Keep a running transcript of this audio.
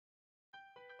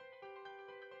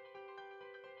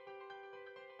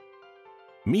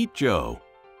Meet Joe.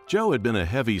 Joe had been a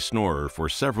heavy snorer for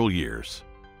several years.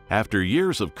 After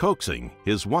years of coaxing,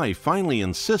 his wife finally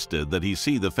insisted that he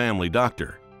see the family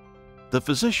doctor. The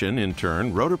physician, in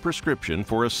turn, wrote a prescription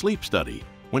for a sleep study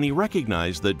when he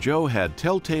recognized that Joe had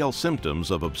telltale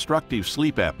symptoms of obstructive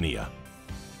sleep apnea.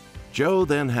 Joe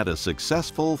then had a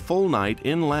successful full-night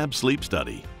in-lab sleep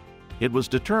study. It was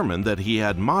determined that he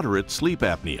had moderate sleep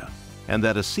apnea and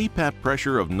that a CPAP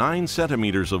pressure of 9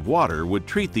 centimeters of water would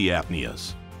treat the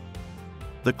apneas.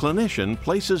 The clinician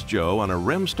places Joe on a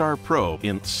REMstar Pro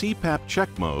in CPAP check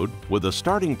mode with a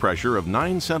starting pressure of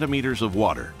 9 centimeters of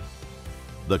water.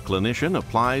 The clinician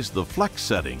applies the flex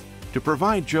setting to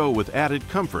provide Joe with added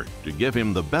comfort to give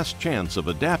him the best chance of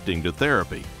adapting to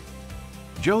therapy.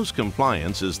 Joe's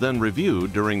compliance is then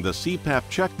reviewed during the CPAP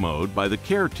check mode by the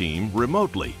care team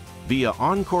remotely via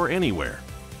Encore Anywhere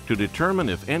to determine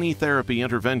if any therapy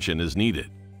intervention is needed.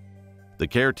 The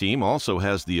care team also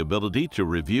has the ability to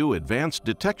review advanced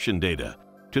detection data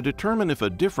to determine if a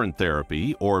different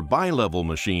therapy or bi-level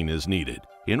machine is needed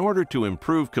in order to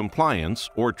improve compliance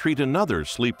or treat another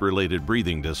sleep-related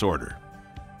breathing disorder.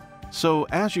 So,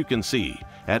 as you can see,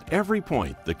 at every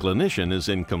point the clinician is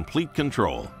in complete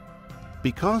control.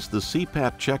 Because the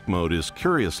CPAP check mode is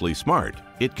curiously smart,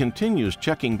 it continues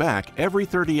checking back every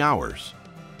 30 hours.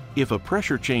 If a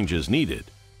pressure change is needed,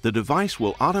 the device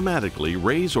will automatically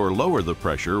raise or lower the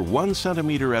pressure 1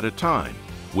 centimeter at a time,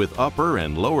 with upper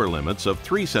and lower limits of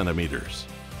 3 centimeters.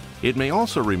 It may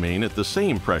also remain at the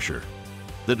same pressure.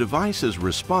 The device is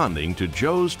responding to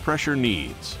Joe's pressure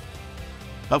needs.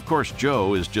 Of course,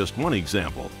 Joe is just one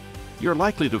example. You're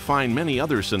likely to find many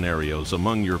other scenarios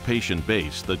among your patient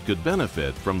base that could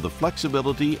benefit from the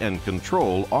flexibility and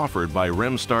control offered by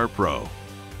REMstar Pro.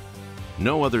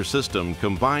 No other system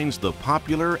combines the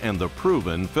popular and the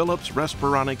proven Philips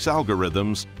Respironics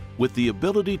algorithms with the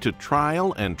ability to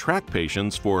trial and track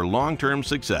patients for long-term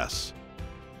success,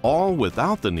 all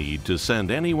without the need to send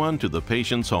anyone to the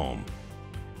patient's home.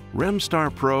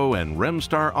 REMstar Pro and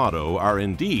REMstar Auto are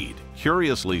indeed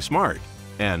curiously smart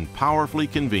and powerfully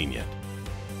convenient.